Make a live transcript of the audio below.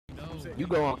You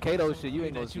go on Kato shit, you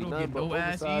ain't gonna You see don't nothing get but no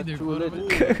ass oversized either. True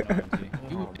Religion.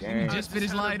 You just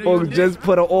finished lying to Folks just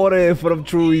put an order in for them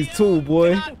Truies too,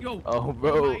 boy. Oh,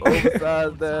 bro,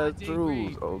 oversized ass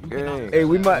Trues. Okay. Hey,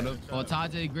 we might. On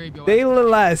Tajay Grape, yo. They look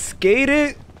like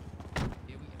skated.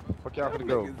 Fuck y'all finna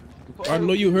go. I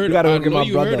know you heard. You gotta I go get know my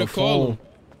you brother heard a a call him. phone.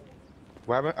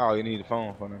 What happened? Oh, you need the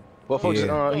phone for them. Well, folks,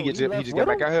 Yeah. he just got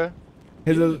back out here.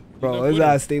 His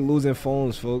ass stay losing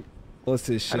phones, folks. What's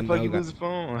his shit? How the fuck you lose the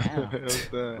phone?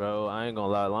 Bro, I ain't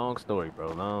gonna lie. Long story, bro.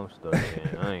 Long story,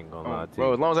 man. I ain't gonna lie to you.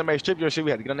 Bro, as long as I made strip your shit, we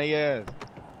had to get on their ass.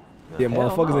 Yeah,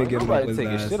 motherfuckers ain't getting up his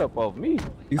taking ass. shit up off me.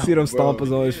 You see them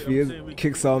stompers on his feet,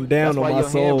 kick something down on my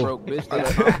soul. Broke, bitch. They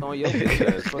stomped on your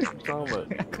bitch ass. Fuck you talking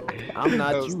about? I'm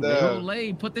not you, Bro,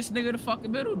 Lay, put this nigga in the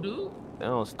fucking middle, dude. They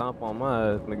don't stomp on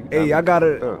my ass, nigga. Hey, I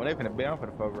gotta. When they finna bam for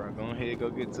the fuck around, go ahead, go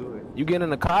get to it. You get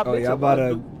in the car, Oh, bitch. y'all about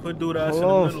to. Put dude ass in Hold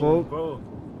the on, middle, folks. bro.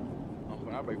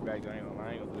 I'll break back. I ain't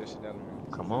gonna do this shit down.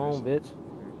 Come on, bitch.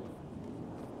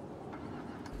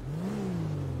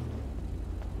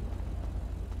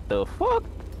 The fuck?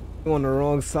 You on the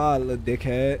wrong side, little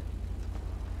dickhead.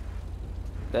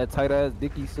 That tight ass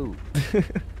dicky suit.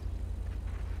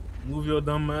 Move your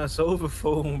dumb ass over,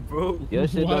 phone, bro. Your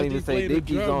shit Why don't is he even say playing the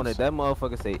dickies on drums? it. That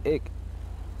motherfucker say ick.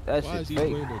 That Why is shit's he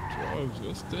fake. playing the drums?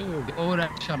 What's still? Oh,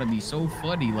 that trying to be so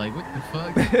funny. Like, what the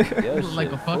fuck? You look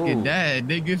like a fucking dad,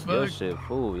 nigga. Your Fuck. shit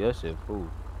fool. Your shit fool.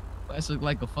 That look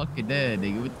like a fucking dad,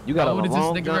 nigga. You got How on old is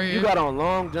long this nigga john, right You here? got on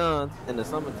long johns in the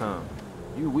summertime.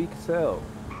 You weak as hell.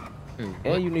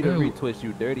 And you need a retwist,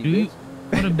 you dirty bitch.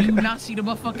 But do you not see the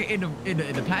motherfucker in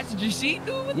the passenger seat,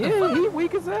 dude? What the Yeah, fuck? he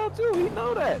weak as hell too. He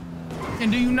know that.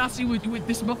 And do you not see what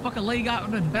this motherfucker leg out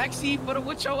on the back seat?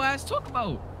 What your ass talk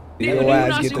about? Your Do you ass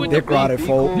not get see the what dick rotted,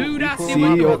 folks. Do you not Be see cool, what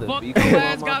my the brother. fuck Be your cool,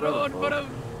 ass my got brother, on? folks.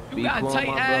 You Be got cool, tight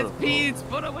my ass brother, pants.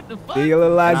 What the fuck? Yeah, your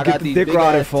little ass I get got the these dick big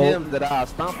rotted, ass folks. Timbs that I'll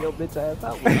stomp your bitch ass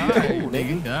out with. Alright,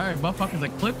 nigga. Alright, motherfuckers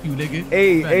like clip you, nigga.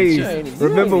 Hey,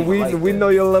 remember we know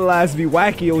your little ass be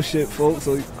wacky your shit, folks.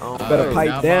 So you better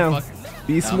pipe down.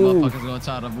 Be smooth. Motherfuckers gonna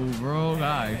try to move, bro.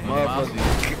 Alright,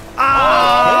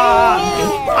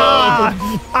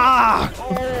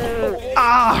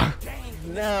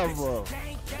 Never.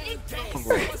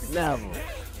 Never.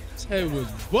 His head was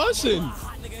busting.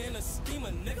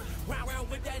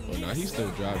 Oh, nah, he's still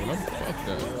driving. I'm fuck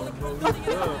that. Fuck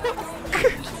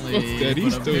that,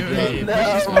 he's still driving.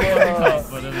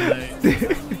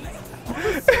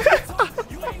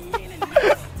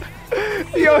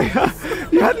 Yo,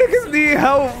 y'all niggas need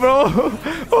help, bro.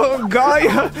 Oh God,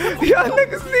 y'all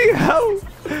niggas need help.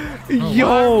 Yo.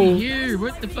 Why are we here?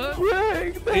 What the fuck?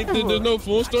 There's no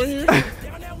phone store here?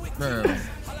 Bro.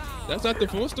 That's not the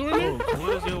phone store here?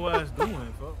 What is your ass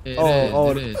doing, bro?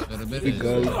 It is. We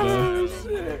good, bro.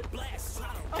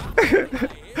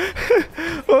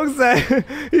 Folks said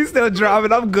he's still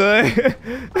driving. I'm good.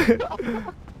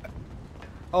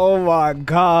 Oh my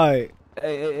God.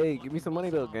 Hey, give me some money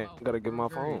though, gang. Gotta get my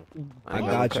phone. I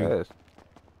got you. Cash.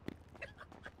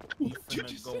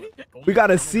 We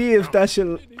gotta see if that shit.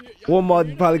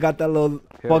 Walmart probably got that little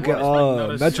fucking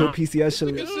Metro PCS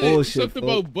shit bullshit. Something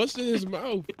about busting his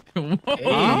mouth.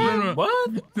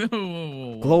 What?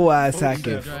 Glow ass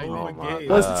hacking.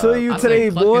 What's to you I today,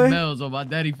 say boy? bells on my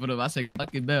daddy for them. I say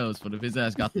fucking bells for them. His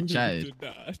ass got the chat.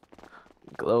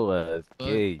 Glow ass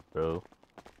gay, bro.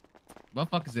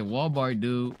 Motherfuckers in Walmart,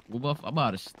 dude. I'm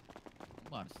about to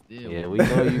steal. Yeah, we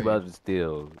know you about to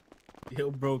steal. Yo,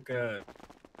 broke ass.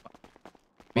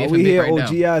 Oh, we hear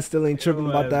OGI still ain't tripping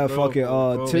about that fucking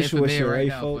tissue and shit, right,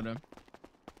 now, folks?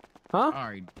 Huh?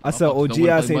 Right, I said motherfuckers don't OGI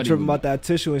wanna ain't play tripping buddy about that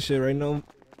tissue and shit right now.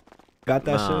 Got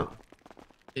that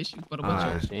shit? Tissue for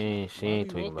the She ain't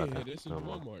tweaking about that. This is no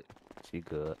more. Walmart. She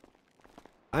good.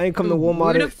 I ain't come to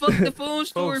Walmart. Where the fuck the phone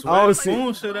store? Folks, I don't see.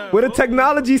 Where the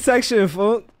technology section,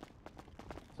 folks?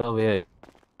 It's over here.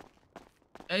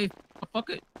 Hey, fuck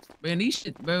it. Man, these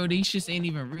shits ain't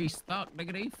even restocked,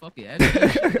 nigga. They fucking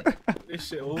This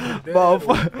shit over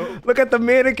there. Look at the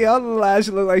mannequin. Her lash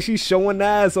look like she's showing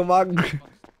ass on my.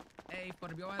 Hey,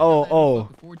 Oh.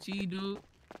 14, dude.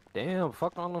 Damn,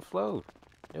 fuck on the floor.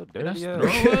 Yo, That's dirty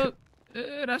ass. throw up.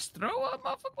 That's throw up,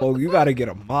 motherfucker. Oh, you gotta get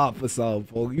a mop for something,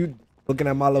 folks. You looking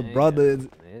at my little brother. This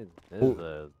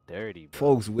is dirty, bro.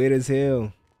 Folks, weird as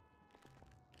hell.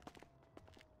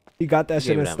 He got that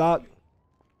shit in stock.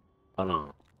 Hold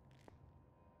on.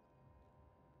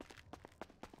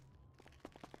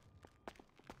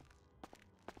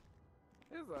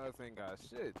 His ass ain't got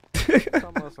shit.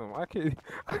 Talking about some, I can't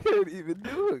even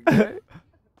do it, man.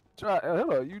 Try,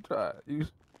 hello, you try. You.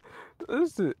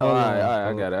 This is. All right,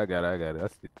 I got it. I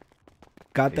see.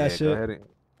 Got that shit.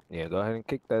 Go ahead and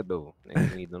kick that door.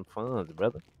 Niggas need them funds,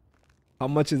 brother. How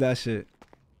much is that shit?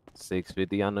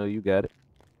 650. I know you got it.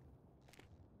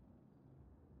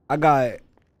 I got.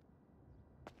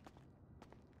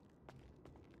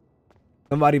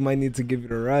 Somebody might need to give you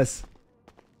the rest.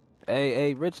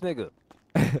 Hey, rich nigga.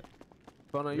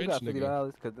 Hold on, you Rich got nigga.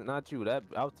 $50, cause not you. That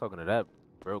I was talking to that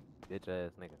broke bitch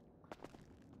ass nigga.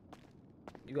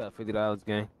 You got $50,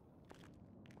 gang.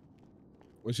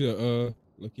 What's your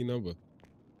lucky number?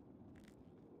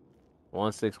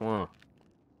 161.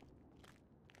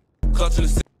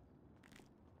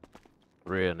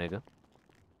 Real nigga.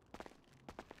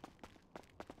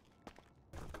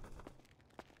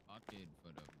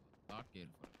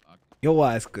 Your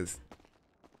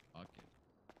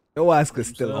ass could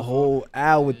steal a whole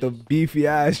hour with the beefy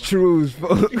ass trues, fuck.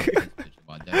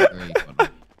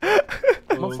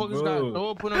 Motherfuckers got throw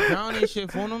up on the ground and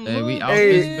shit. Phone them. Hey, we look. out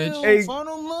this bitch. Hey. Phone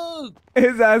them. Look.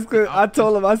 His ass could. I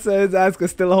told him. I said his ass could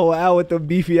steal a whole hour with the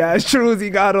beefy ass trues he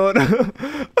got on.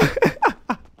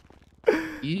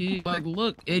 Yeah, like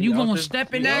look, and you gonna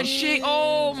step in that shit?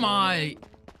 Oh my,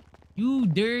 you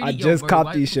dirty. I just bro, copped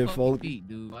wipe these your shit, fucking folks. feet,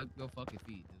 dude. Wipe your fucking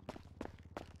feet, dude.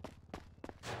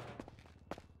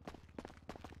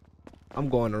 I'm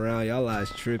going around. Y'all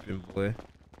ass tripping, boy.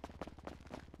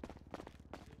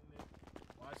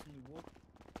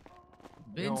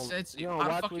 Ben said, you don't how the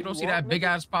watch fuck where you don't you see walk, that big nigga?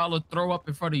 ass pile of throw up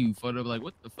in front of you? For the like,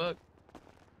 what the fuck?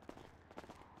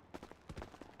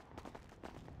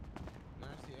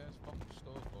 Nasty ass fucking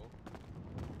store,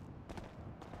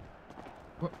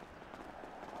 bro.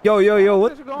 Yo,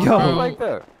 what? What you going Yo, on like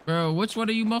that? Bro, which one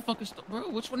of you motherfuckers? Bro,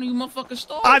 which one of you motherfuckers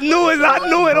stole? I knew it. I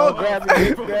knew it. Oh, Grab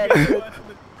it, grab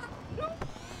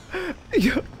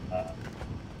it.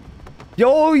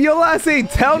 yo, your ass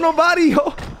ain't tell nobody,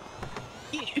 yo.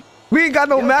 We ain't got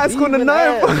no mask on the Even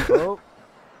knife. ass, bro.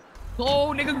 Go,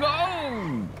 nigga, go.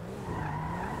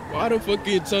 Why the fuck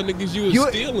you tell niggas you was You-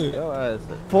 stealing? Yo ass.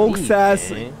 a Folks thief,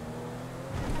 ass. man.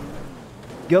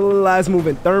 Your little ass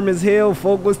moving Thermos Hill.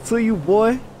 Folk was to you,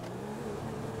 boy.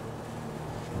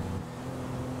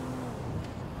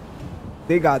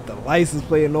 They got the license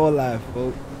plate and all that,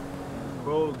 folks.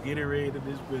 Bro, get it ready to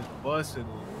this bitch busting.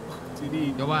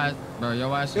 TD. Your ass, bro,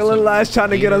 your ass. Your little ass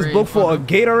trying to get us booked for a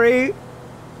Gatorade.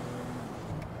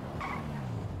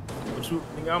 What you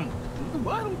think I'm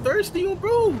thirsty,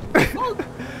 bro. Fuck.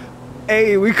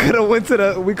 Hey, we could have went to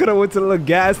the little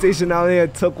gas station out here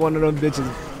and took one of them bitches.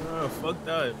 Fuck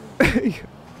that.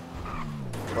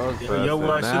 Bro,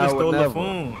 Yo, I should now have or stole the never.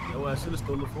 phone. Yo, I should have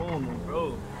stole the phone,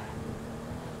 bro.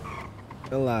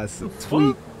 Your ass a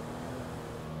tweak.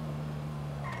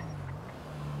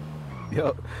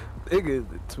 Yo, nigga is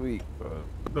a tweak, bro.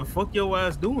 What the fuck your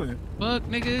ass doing? Fuck,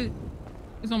 nigga.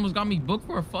 This almost got me booked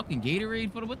for a fucking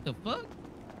Gatorade. For the what the fuck?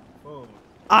 Oh,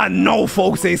 I know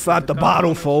folks ain't slapped the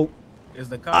bottle, folk. is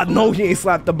the cop I know he ain't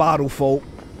slapped the bottle, folk.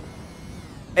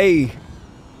 Hey.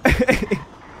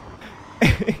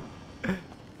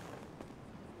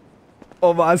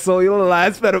 Oh my soul, your little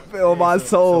ass better on my So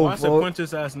soul, I should folk. punch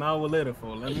his ass an hour later,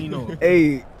 for. Let me know.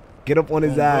 Hey, get up on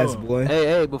his Oh, ass, bro. boy.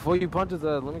 Hey, before you punch his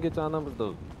ass, let me get y'all numbers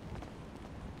though.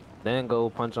 Then go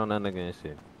punch on that nigga and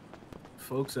shit.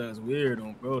 Folks ass weird,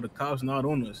 bro. The cops not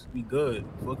on us. We good.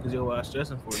 Fuck is your ass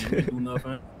stressing for? You ain't do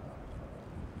nothing.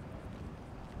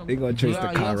 They gonna trace the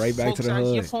car right back to the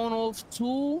Your hood. phone off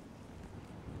too.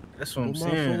 That's what I'm Well, my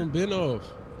phone saying. been off.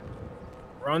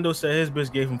 Rondo said his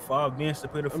bitch gave him $5 to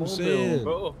pay the I'm phone saying. bill,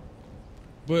 bro.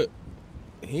 But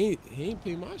he ain't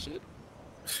pay my shit.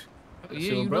 Yeah,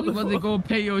 your you brother really wasn't for? gonna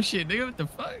pay your shit, nigga. What the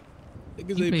fuck?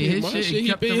 Niggas He ain't paid pay his my shit. shit. And He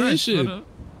kept the paid his rest. shit.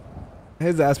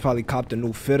 His ass probably copped a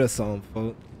new fit or something,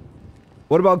 folk.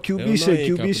 What about Hell QB no, shit? he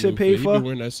ain't QB copping shit no paid fit. for? He be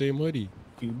wearing that same hoodie.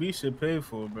 QB should pay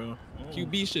for, bro.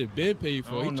 QB shit been paid I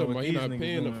for. He don't know talking what about he these not niggas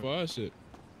paying doing. for our shit.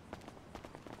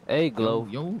 Hey, Glow.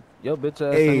 Yo, Yo, bitch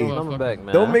ass, Hey. send your number back,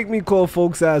 man. Don't make me call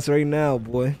folks ass right now,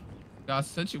 boy. I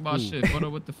sent you my shit.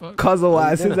 What the fuck? Cuzzle Oh, you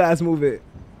ass, his didn't. ass moving.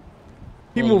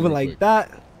 He Call him moving real like quick.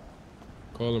 that.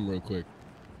 Call him real quick.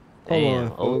 Hold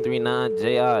Damn, on, folks.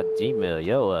 039JR Gmail,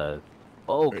 yo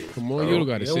Oh, Come on, you don't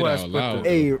gotta Yo say that ass out put loud. the-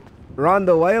 Hey,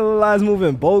 Rondo, why your little ass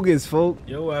moving bogus, folk?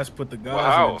 Your ass put the guys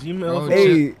Wow. in the Gmail. Bro, for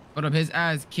Hey, Put up his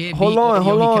ass, kid. Hold be on, audio,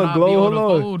 hold he on, cannot Glow, be hold the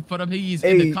on. phone. Put up, he's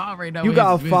in hey, the car right now. you with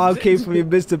got his 5K from your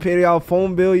bitch to pay your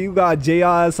phone bill. You got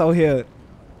JRS out here.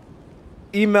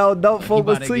 Emailed up, He folk,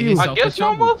 about was to to get you. himself I guess in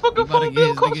my trouble. motherfucking He about to phone get bill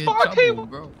his costs nigga in 5K. trouble,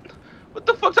 bro. What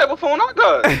the fuck type of phone I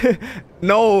got?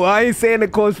 No, I ain't saying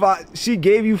it cost 5. She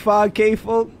gave you 5K,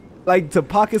 folk? Like to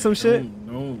pocket some shit?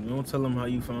 Don't tell him how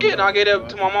you found Yeah, out. and I gave that bro.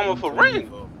 to my mama think for you rent.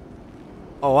 for.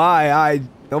 Oh, I.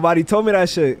 Nobody told me that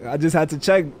shit. I just had to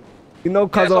check. You know,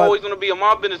 That's cuz always gonna be in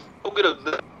my business. Go get a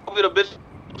bitch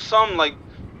something like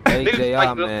Hey, Niggas, JR,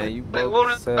 like, man, you like, broke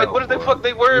what as is, hell, like, what is the boy. fuck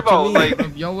they worry What you about? mean? Like,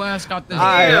 If your ass got this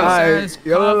Alright,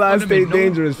 your last stay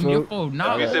dangerous, Your folks. phone,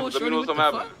 nah, like I said, oh, let me shorty, know what something the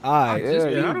happened. fuck? Alright. Yeah, Just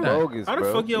you peeped that. bogus, How the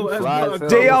bro. fuck your You ass fly blocked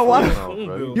as hell. JR, What's why going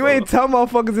the on, bro? You ain't tell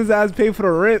motherfuckers his ass pay for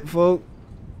the rent, folks.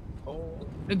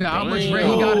 Nigga, how much Damn. rent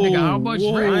he got? Nigga, how much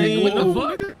Whoa, rent? Nigga, what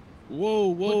whoa. the fuck?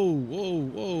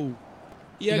 Whoa.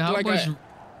 He Nigga, act how like much?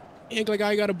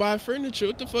 I gotta buy furniture.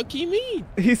 What the fuck he mean?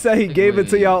 He said he gave it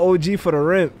to y'all OG for the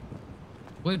rent.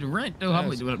 What the rent though? How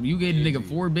much? That's You gave the nigga crazy.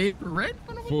 4 beds for rent?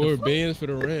 What the 4 fuck? bands for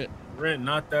the rent. Rent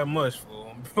not that much,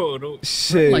 fool. Bro, don't.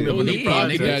 Shit. Like a Don't Yeah, even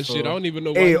pocket nigga. that shit. I don't even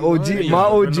know why. Hey, you OG, lying. my Yeah,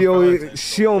 OG, rent the always, project,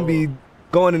 she don't be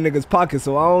going in niggas' pockets,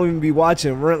 so I don't even be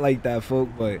watching rent like that, folk.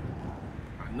 But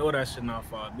I know that shit not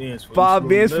 5 bands. Fool. 5 You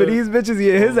bands slow for live. these bitches,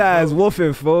 yeah, his Oh, ass bro.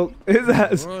 woofing, folk. His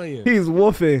ass, lying. he's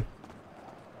woofing.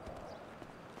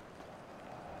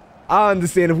 I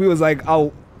understand if we was like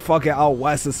out fucking out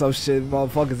west or some shit,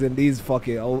 motherfuckers in these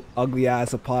fucking old, ugly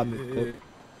ass apartments. folk.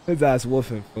 His ass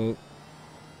woofing, folk.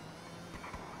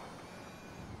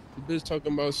 The bitch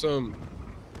talking about some.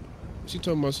 She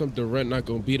talking about something. The rent not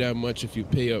gonna be that much if you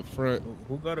pay up front.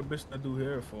 Who got a bitch that do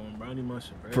hair for him? Brownie my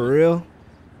shit, bro. For real?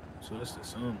 So that's the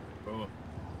sum, bro. You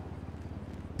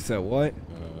said what?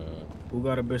 Who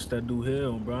got a bitch that do hair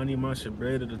on Brownie my shit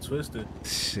braided or twisted?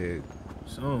 Shit.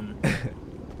 Some.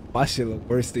 My shit look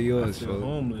worse than I yours, feel folk.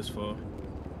 homeless for.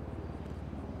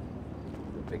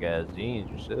 Big ass jeans,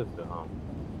 you should feel home.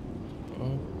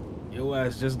 Oh, Your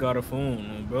ass just got a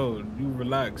phone, bro. You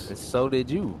relax. And so did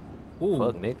you. Ooh,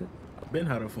 Fuck, nigga. been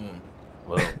had a phone.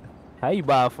 Well, how you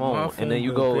buy a My phone phone and then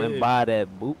you bill go and paid. buy that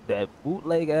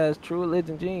bootleg ass True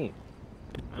Religion jeans?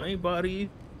 I ain't body.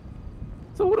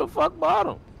 So who the fuck bought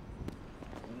them?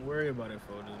 Don't worry about it,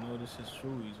 folks. Just know this is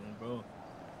true, bro.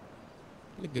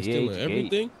 nigga stealing DH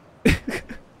everything.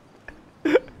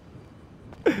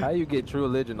 How you get True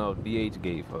Religion off DH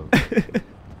Gate, folks?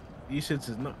 These shits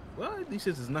is not. What? These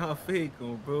shits is not fake,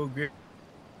 bro.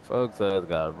 Folks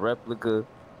got replica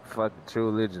fucking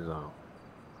True Religions on.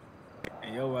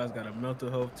 And your ass got a mental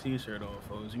health T-shirt on,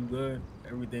 folks. You good?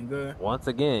 Everything good? Once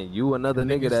again, you another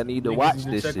Niggas- nigga that need to niggas watch need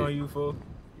this check shit. on you, folks.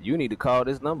 You need to call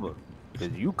this number. Cause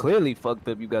you clearly fucked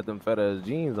up. You got them fat ass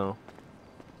jeans on.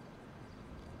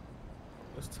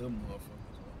 What's to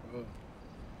motherfuckers, bro?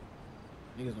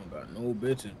 Niggas don't got no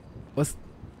bitches.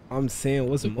 I'm saying,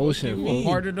 what's The fuck emotion, you folk? mean?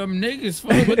 Part of them niggas,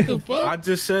 fuck. What the I fuck?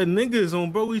 just said niggas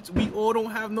on, bro. We all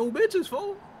don't have no bitches,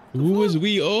 folks. Who is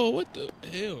we all? What the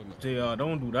hell? No. JR,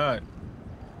 don't do that.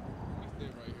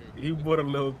 He bought a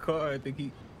little car. I think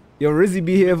he. Yo, Rizzy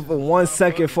be here for 1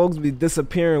 second, folks be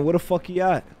disappearing. Where the fuck he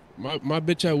at? My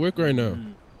bitch at work right now. Little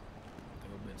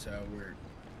bitch at work.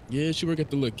 Yeah, she work at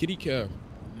the little kitty cafe.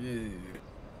 Yeah.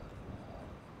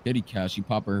 Kitty cash. She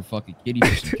pop her fucking kitty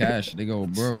for some cash. They go,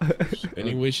 bro.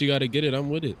 Anyway, she gotta get it. I'm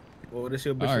with it. Oh, this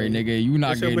your bitch. All right, right nigga. You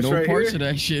not This your getting bitch no right parts here? of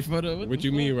that shit for the. What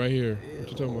you mean right here?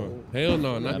 What you talking about? Hell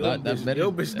no, not Nah, that. that Bitch, better-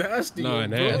 Yo, bitch nasty. Nah, yo, nah,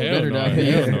 bro. hell better no, not be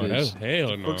hell that no, bitch. that's hell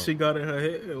What no. the fuck she got in her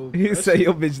head? Yo, He that say shit-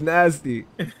 yo bitch nasty.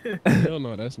 Hell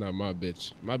no, that's not my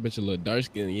bitch. My bitch a little dark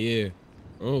skin, yeah.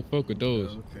 I don't fuck with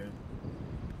those. Okay.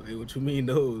 Wait, what you mean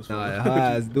those? Nah, fool? her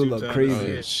eyes What do you look trying to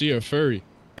crazy. say? She a furry.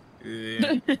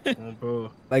 Yeah,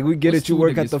 bro. Like we get What's it, you two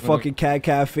work at niggas the for fucking cat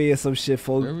cafe or some shit,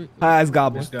 folks. Where we- Her eyes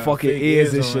got Bitch got fucking fake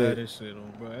ears and on her, shit. this shit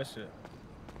on, bro. That shit.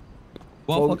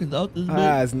 Motherfuckers out this Her bitch.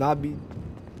 eyes not be,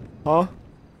 huh?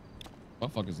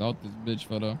 Motherfuckers out this bitch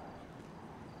for the.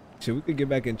 Shit, we could get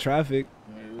back in traffic.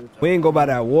 Yeah, We ain't go by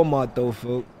that Walmart though,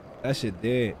 folks. That shit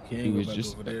dead. Can't He go was back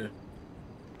just- over there.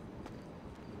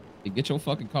 Hey, get your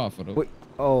fucking car for the. Wait,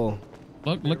 oh,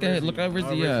 Look at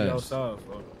Rizzy ass. outside,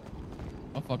 fuck.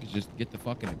 Motherfuckers just get the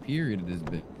fucking period of this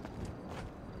bitch.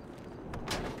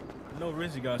 I know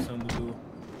Rizzy got something to do.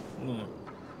 Hold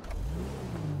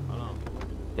on.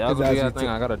 Y'all His go do ass y'all was thing.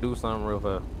 I gotta do something real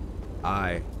fast.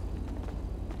 alright.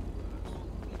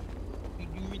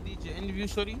 You redid your interview,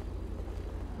 shorty?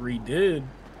 Redid?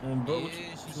 Bro, Yeah, what she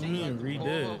you said you mean had to call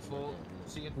her redid? for.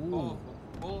 She had to Ooh.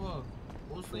 call her.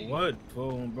 What's For the- what?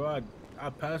 For, bro, I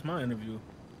passed my interview.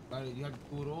 You have to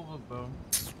pull it over, bro.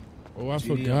 Oh, I GD,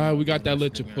 forgot. We got that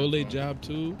that's little nigga Chipotle phone. job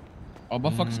too. Oh,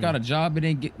 motherfuckers got a job and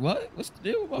didn't get what? What's the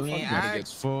deal? You Motherfuckers ain't gotta get.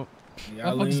 asked for.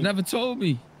 Y'all Motherfuckers ain't- never told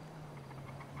me.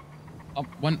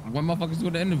 When motherfuckers do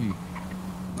the interview?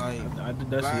 Like, I did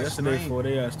that shit last yesterday night. before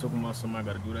they asked talking about something. I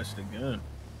gotta do that shit again.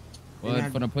 Well,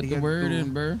 had- finna put they the had word to-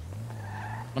 in, bro.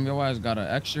 Some of your guys got an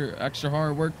extra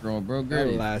hard work girl, bro. That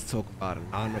Girl. last talk about a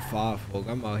 9 to 5, folk.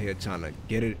 I'm out here trying to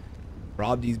get it,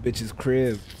 rob these bitches'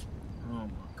 crib. Oh my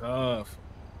god.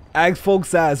 Ask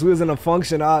folks ass. We was in a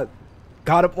function. I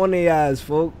got up on their ass,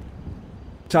 folk.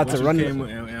 Tried to run.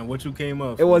 And what you came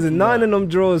up? It wasn't none in them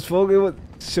drawers, folk. It was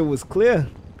shit was clear.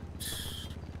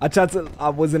 I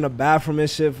was in the bathroom and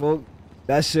shit, folk.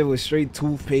 That shit was straight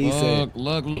toothpaste.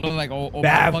 Look, like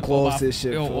bath clothes and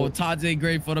shit. Yo, Tajay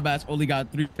grade for the bats only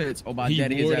got 3 fits. Oh, my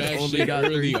daddy is only got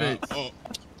 3 fits.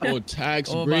 Oh, tax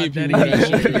oh, brave. My daddy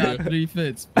only got 3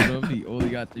 fits. He only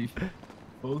got 3 fits.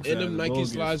 And them Nike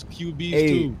slides QBs hey,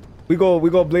 too. We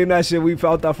go blame that shit we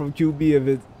found out from QB if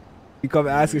it. We come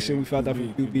asking shit we found out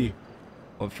from QB.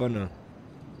 Oh, fun now.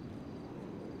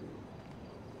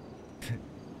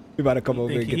 We about to come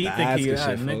over and get the ass and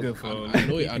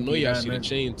shit, I know y'all see the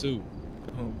chain too.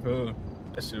 Oh, bro.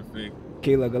 That shit fake.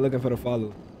 Kayla, go looking for the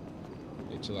follow.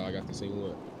 Hey, chill out. I got the same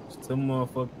one. Some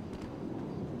motherfucker.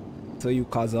 So you,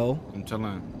 Kazo. I'm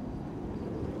chilling.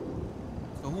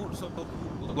 So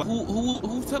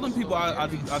who's telling people I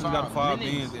just got 5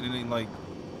 bands and it ain't like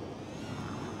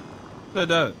said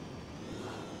that?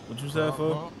 What you said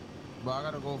for? But I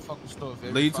gotta go fucking store.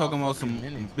 Lady talking about some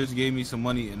bitch gave me some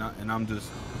money and I'm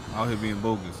just out here being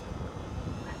bogus.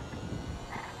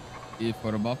 Yeah,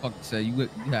 for the motherfucker said you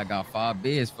had got 5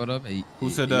 beds for them. Hey, who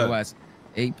said that?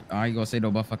 I ain't gonna say no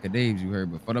motherfucking names you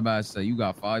heard, but for the guys say you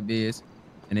got 5 beds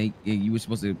and you was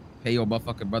supposed to pay your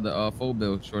motherfucking brother phone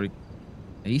bill, shorty.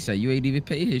 And he said you ain't even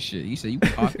pay his shit. He said you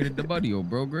pocketed the money on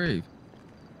bro grave.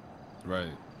 Right.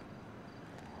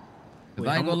 Cause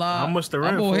I ain't gonna lie, how much the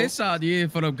rent? I'm on his side, yeah,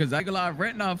 for them. Cause I ain't gonna lie,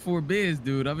 rent not 4 beds,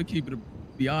 dude. I'm gonna keep it,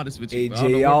 be honest with you. Hey,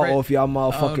 Jay, y'all off y'all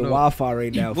motherfucking Wi-Fi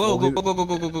right now. Whoa, go.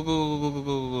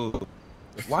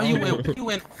 Why you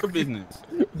in her business?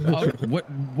 What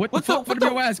the fuck? What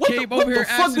your ass came over here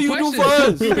asking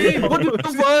questions? What do you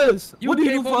do for us? You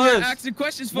came over here asking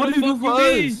questions for the fuck you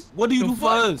mean? What do you do for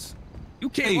us? You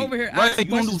came over here asking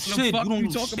questions for the fuck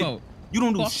you talk about. You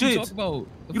don't do shit.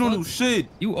 You don't do shit.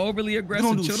 You overly aggressive.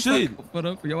 You don't do shit.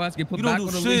 For your ass get put back on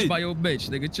the leash by your bitch,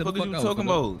 nigga. Chill the fuck out. What you talking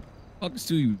about? Fuck is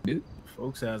to you, bitch.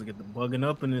 Folks ass get the bugging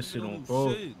up in this shit on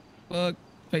bro. Fuck.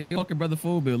 Pay your fucking brother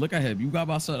phone bill. Look at him. You got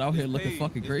my son out here looking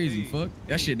fucking crazy. Fuck.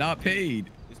 That shit not paid.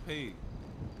 It's paid.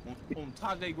 On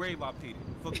Tajay grave, I paid it.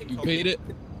 Fuck you paid it?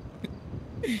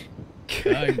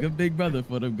 Alright, good big brother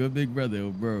for them. Good big brother,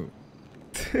 bro.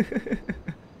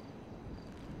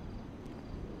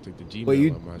 Took the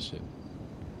Gmail on my shit.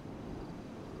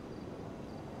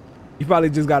 You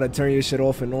probably just gotta turn your shit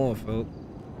off and on, Phil.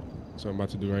 That's what I'm about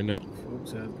to do right now.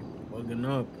 Folks ass bugging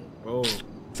up, bro.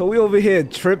 So we over here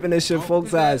tripping this shit,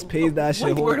 folks ass pays that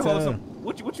shit whole time.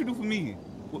 What you do for me?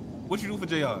 What you do for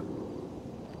JR?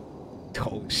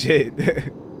 Oh shit.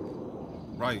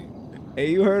 Right. Hey,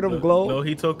 you heard him, Glow? No,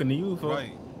 he talking to you, folks.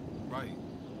 Right.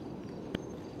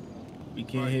 We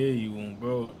can't hear you,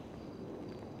 bro.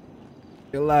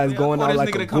 Your ass going out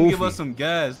like a goofy. I call this nigga to come give us some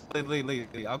gas.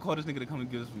 Wait. I'll call this nigga to come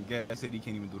and give us some gas. I said he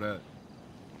can't even do that.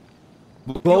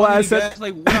 Glow ass said,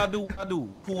 like what I do.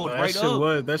 Pull it right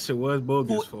up. That shit was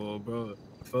bogus for, bro.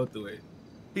 I felt the way.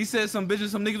 He said some bitches,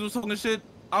 some niggas was talking shit.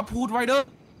 I pulled right up.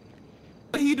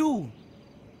 What he do?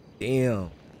 Damn.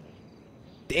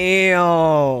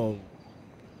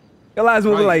 Your ass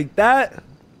moving like that?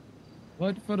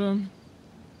 What for them?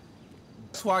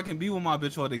 That's why I can be with my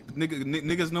bitch all day.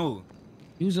 Niggas know.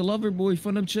 He was a lover boy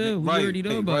for them chill. We already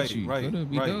know about you.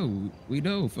 We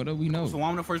know. For them, we know. So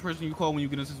I'm the first person you call when you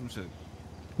get into some shit.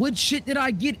 What shit did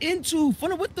I get into? For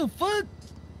them, what the fuck?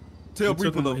 Tell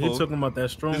people he talking about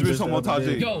that strong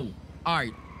bitch. Yo, all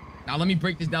right. Now let me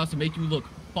break this down to make you look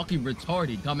fucking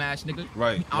retarded, dumbass nigga.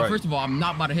 Right. First of all, I'm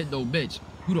not about to hit no bitch.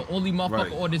 You the only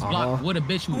motherfucker on this block with a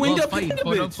bitch who loves fighting.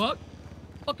 For the fuck?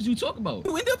 Fuck is you talking about?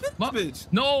 You end up hit the bitch.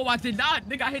 No, I did not.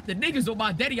 Nigga, I hit the niggas on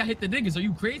my daddy. I hit the niggas. Are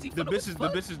you crazy? The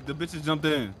bitches jumped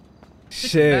in.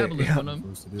 Shit.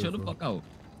 Chill the fuck out.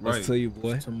 Right. Let's tell you,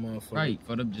 boy. Right.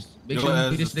 For them, just make sure you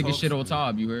pay this nigga shit on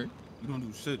time. You heard? You don't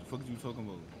do shit. Fuck you talking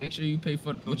about? Make sure you pay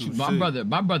for what you.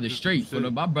 My brother straight. For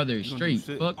them, my brother is straight.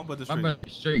 Fuck. My brother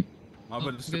straight. My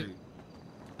brother straight.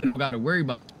 You don't gotta worry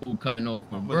about who cutting off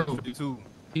my bro. Too.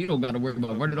 You don't gotta worry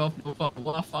about running off no fucking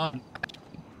Wi-Fi.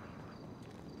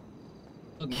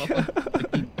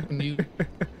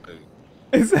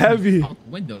 It's heavy.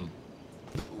 Window.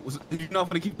 You're not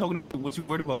gonna keep talking. What you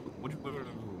worried about? What you worried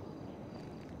about?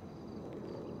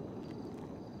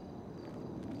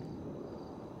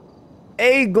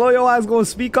 Hey, Glow, your ass gonna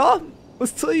speak up?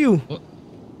 What's to you?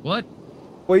 What?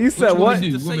 Well, you said what?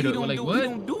 We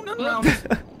don't do nothing around this.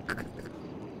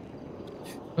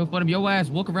 For your ass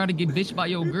walk around and get bitched by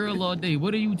your girl all day.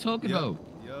 What are you talking about?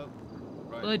 Yep.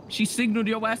 Right. But she signaled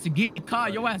your ass to get in the car.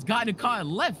 Your ass got in the car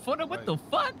and left. For what the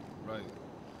fuck? Right.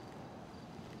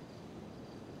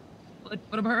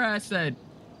 But her ass said,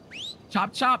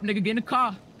 chop, nigga, get in the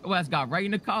car. Your ass got right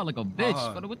in the car like a bitch.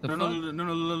 What the fuck? No,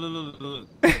 look.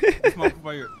 This motherfucker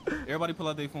right here. Everybody pull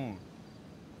out their phone.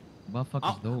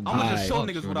 Motherfuckers don't. I'm gonna just show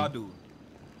niggas what I do.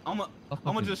 I'm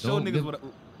gonna just show niggas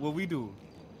what we do.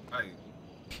 Right.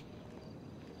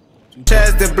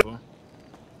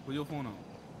 Put your phone on.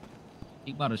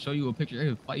 He about to show you a picture of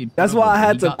him fighting. That's why I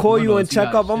had to call you and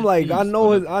check up. I'm like, I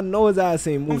know his ass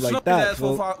ain't move like that.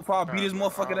 Before I beat his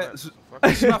motherfucker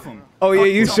that snuff him. Oh yeah,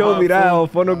 you showed me that on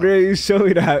Phono Grade. You showed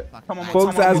me that.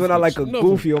 Folks ass went out like a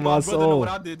goofy on my soul. What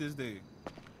I did this day.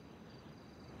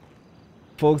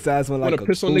 Folks ass went like a goofy. When a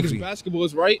piss on niggas basketball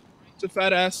is right, to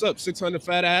fat ass up. 600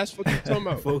 fat ass. What you talking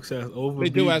about? Folks ass over.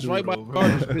 They do ass right by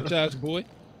garbage, bitch ass boy.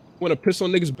 When a piss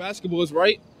on niggas basketball is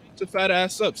right, to fat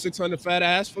ass up. 600 fat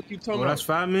ass. Fuck you talking about? That's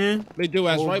FiveM. They do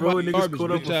ass right by garbage,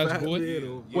 bitch ass boy.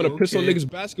 When a piss on niggas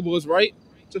basketball is right.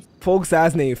 Folks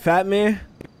ass named Fat Man.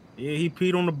 Yeah, he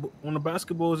peed on the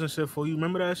basketballs and shit. For you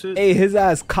remember that shit? Hey, his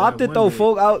ass copped it though,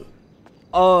 folk. I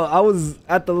was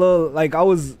at the little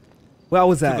where I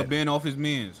was at. Took a band off his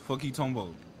mans. Fuck he talking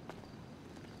about.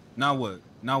 Now what?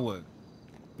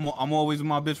 I'm always with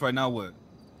my bitch right now. What?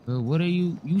 Bro, what are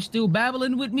you? You still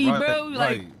babbling with me, bro?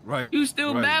 Like, right. You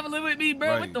still babbling with me, bro?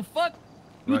 Right. What the fuck?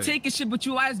 You taking shit, but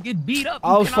you eyes get beat up.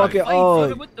 I was fucking.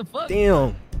 What the fuck?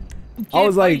 Damn. I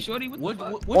was like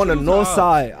on the north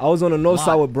side. I was on the north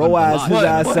side with bro ass. His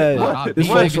ass said, "This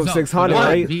folks from 600,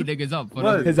 right?"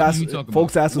 His ass,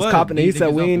 folks ass was copping it. He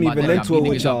said, "We ain't even into it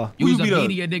with y'all." You was a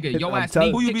media nigga. Yo ass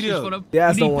need pictures for them. Your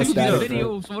ass don't want status.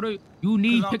 You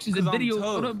need pictures and videos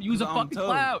for them. Use a fucking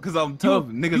cloud. Cause I'm tough.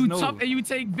 Niggas know. You talk and you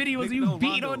take videos and you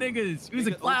beat on niggas. Use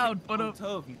a cloud for them.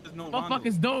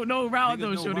 Motherfuckers don't know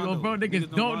Rondo, shorty. Bro,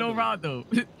 niggas don't know Rondo.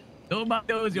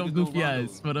 Nobody knows your goofy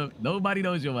ass, but nobody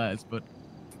knows your ass, but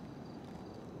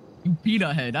you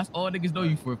peanut head. That's all niggas know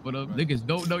you for them. Niggas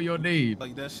don't know your name.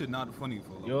 Like that shit not funny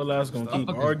for. Your ass gonna keep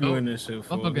arguing this shit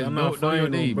for. I'm not know your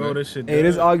name, bro. This shit. Hey,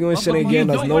 this arguing shit ain't getting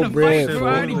us no bread,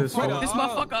 bro. This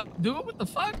motherfucker, dude, what the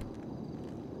fuck?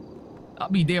 I'll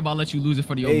be damn, I'll let you lose it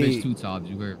for the old bitch 2 times.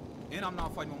 You heard? And I'm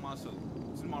not fighting on myself.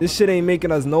 This shit ain't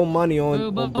making us no money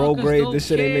on bro grade. This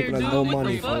shit ain't making us no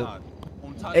money, folks.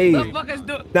 Hey,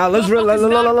 now let's look.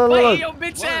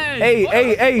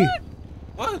 Hey.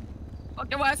 What?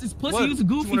 Fuck your ass is pussy. Use a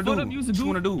goofy for them. Use a goofy.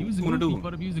 What you wanna do?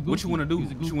 What you wanna do?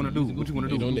 What you wanna do? What you wanna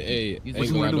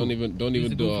do? Don't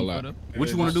even do all that. What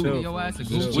you wanna do? Your ass a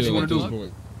goofy. What you wanna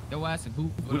do? Your ass a goofy.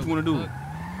 What you wanna do?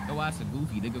 Your ass a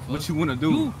goofy, nigga. What you wanna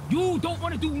do? You don't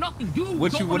wanna do nothing.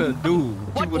 What you wanna do?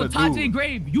 What you wanna do?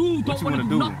 Grave. You don't wanna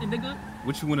do nothing, nigga.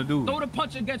 What you wanna do? Throw the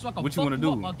punch again so I can fuck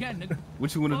you up again, nigga.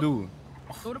 What you wanna do?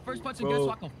 Throw the first punch again so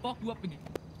I can fuck you up again.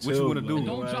 What you wanna do? And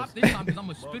don't drop this time because I'm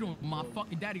gonna spit on my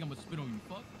fucking daddy. I'm gonna spit on you,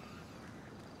 fuck.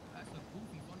 That's a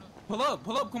goofy, Pull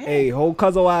up, come on. Hey, hold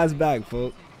Cuzzo ass back,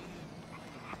 folks.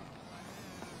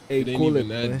 Hey, cool it,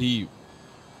 man. Deep.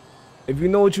 If you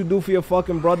know what you do for your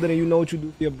fucking brother, then you know what you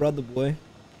do for your brother, boy.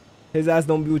 His ass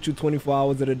don't be with you 24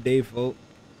 hours of the day, folks.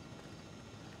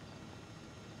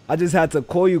 I just had to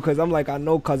call you because I'm like, I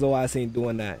know Cuzzo ass ain't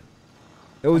doing that.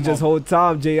 It was just whole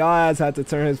time JR ass had to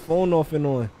turn his phone off and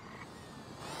on.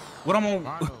 What I'm on?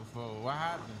 What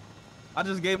happened? I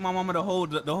just gave my mama the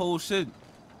whole shit.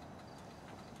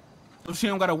 So she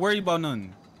don't gotta worry about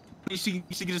nothing. She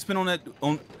get to spend on that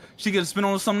she get to spend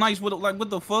on some nice with like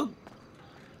what the fuck?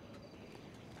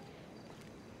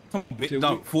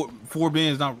 Four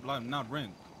bands not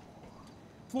rent.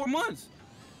 4 months.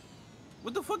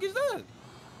 What the fuck is that?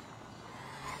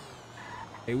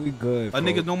 Hey, we good. A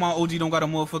nigga know my OG don't got a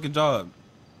motherfucking job.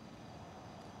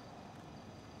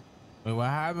 Wait, what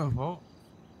happened, folks?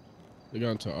 They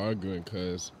got into arguing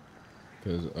cause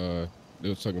they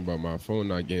was talking about my phone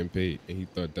not getting paid, and he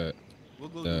thought that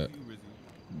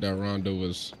Rondo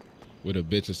was with a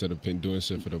bitch instead of doing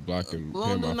shit for the block and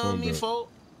paying my phone bill.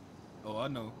 Oh, I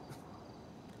know.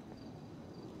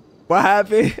 What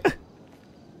happened?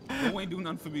 You ain't do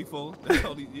nothing for me, fool. That's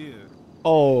all yeah.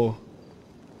 Oh.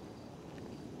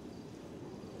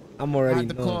 I'm already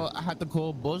I had to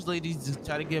call boss ladies to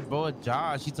try to get bro a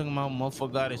job. She talking about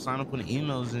motherfucker gotta sign up on the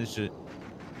emails and shit.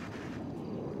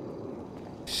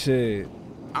 Shit.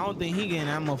 I don't think he getting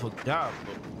that motherfucker job,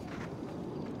 bro.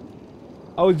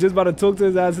 I was just about to talk to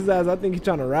his ass. I think he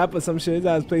trying to rap or some shit. His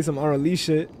ass play some unreleased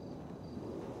shit.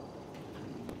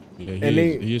 Yeah,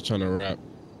 he is trying to rap.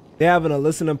 They having a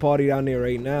listening party down there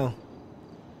right now.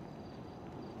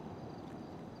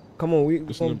 Come on,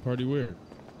 listening party where?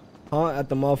 Huh? At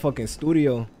the motherfucking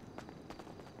studio.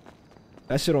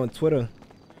 That shit on Twitter.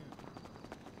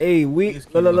 Hey, look.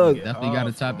 Definitely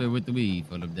gotta tap it with the weed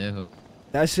for them there.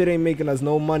 That shit ain't making us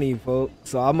no money, folks.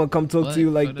 So I'm gonna come talk to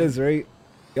you like this, right?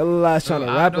 Your last trying to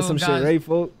rap or some shit, right,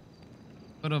 folks?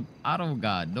 But I don't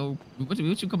got no. What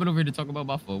you coming over here to talk about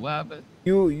my phone? What happened?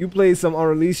 You played some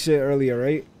unreleased shit earlier,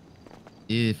 right?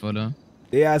 Yeah, for them.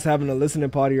 They ass having a listening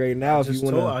party right now. If you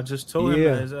wanna, I just told him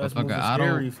that his ass moving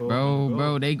scary,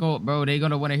 bro. They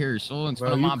gonna wanna hear songs.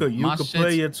 Bro, you could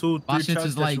play your 2-3 my shit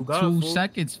is like 2 seconds.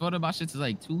 seconds. For them, my shit is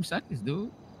like 2 seconds,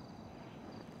 dude.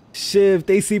 Shit, if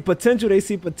they see potential, they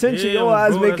see potential. Yeah, Your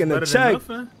ass bro, making a check.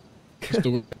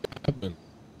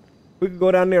 We can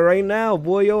go down there right now,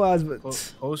 boy. Your ass,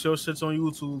 post your shits on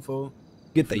YouTube, folks.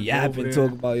 Get the yap and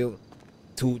talk about your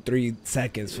 2-3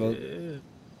 seconds, folks. Yeah.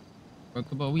 Bro,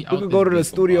 come on, we can go to the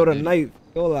studio tonight.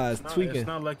 Your ass tweaking. It's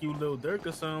not like you Lil Durk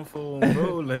or something for him,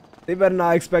 bro. Like, they better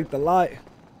not expect a lot.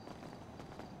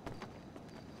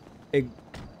 Hey,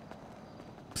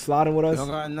 sliding with us. You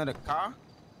got another car?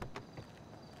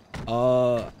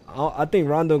 I think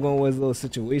Rondo going with his little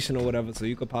situation or whatever, so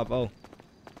you could pop out.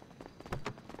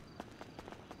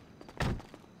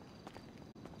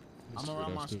 I'm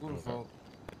around my scooter, folks.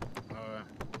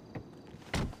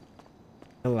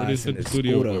 What is the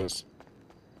studio was?